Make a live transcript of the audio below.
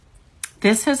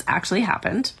This has actually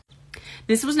happened.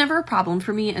 This was never a problem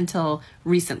for me until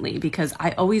recently because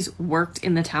I always worked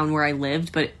in the town where I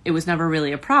lived, but it was never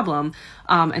really a problem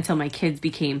until my kids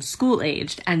became school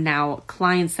aged. And now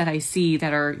clients that I see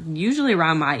that are usually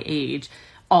around my age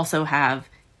also have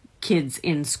kids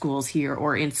in schools here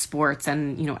or in sports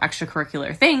and,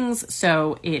 extracurricular things.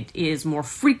 So it is more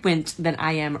frequent than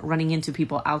I am running into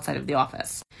people outside of the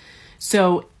office.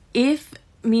 So if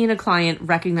me and a client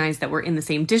recognize that we're in the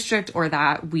same district or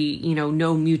that we,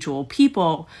 know mutual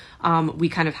people, we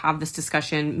kind of have this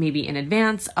discussion maybe in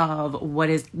advance of what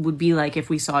would be like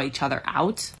if we saw each other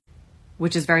out,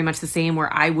 which is very much the same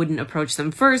where I wouldn't approach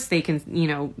them first. They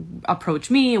can,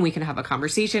 approach me and we can have a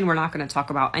conversation. We're not going to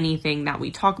talk about anything that we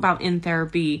talk about in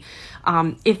therapy.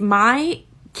 If my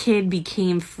kid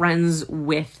became friends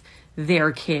with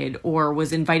their kid or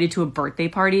was invited to a birthday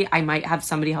party, I might have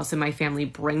somebody else in my family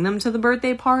bring them to the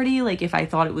birthday party. Like if I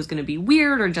thought it was going to be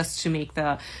weird or just to make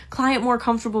the client more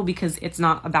comfortable because it's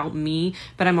not about me,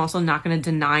 but I'm also not going to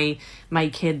deny my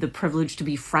kid the privilege to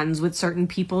be friends with certain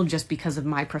people just because of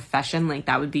my profession. Like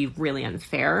that would be really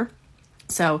unfair.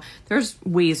 So there's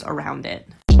ways around it.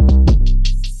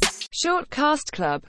 Shortcast Club.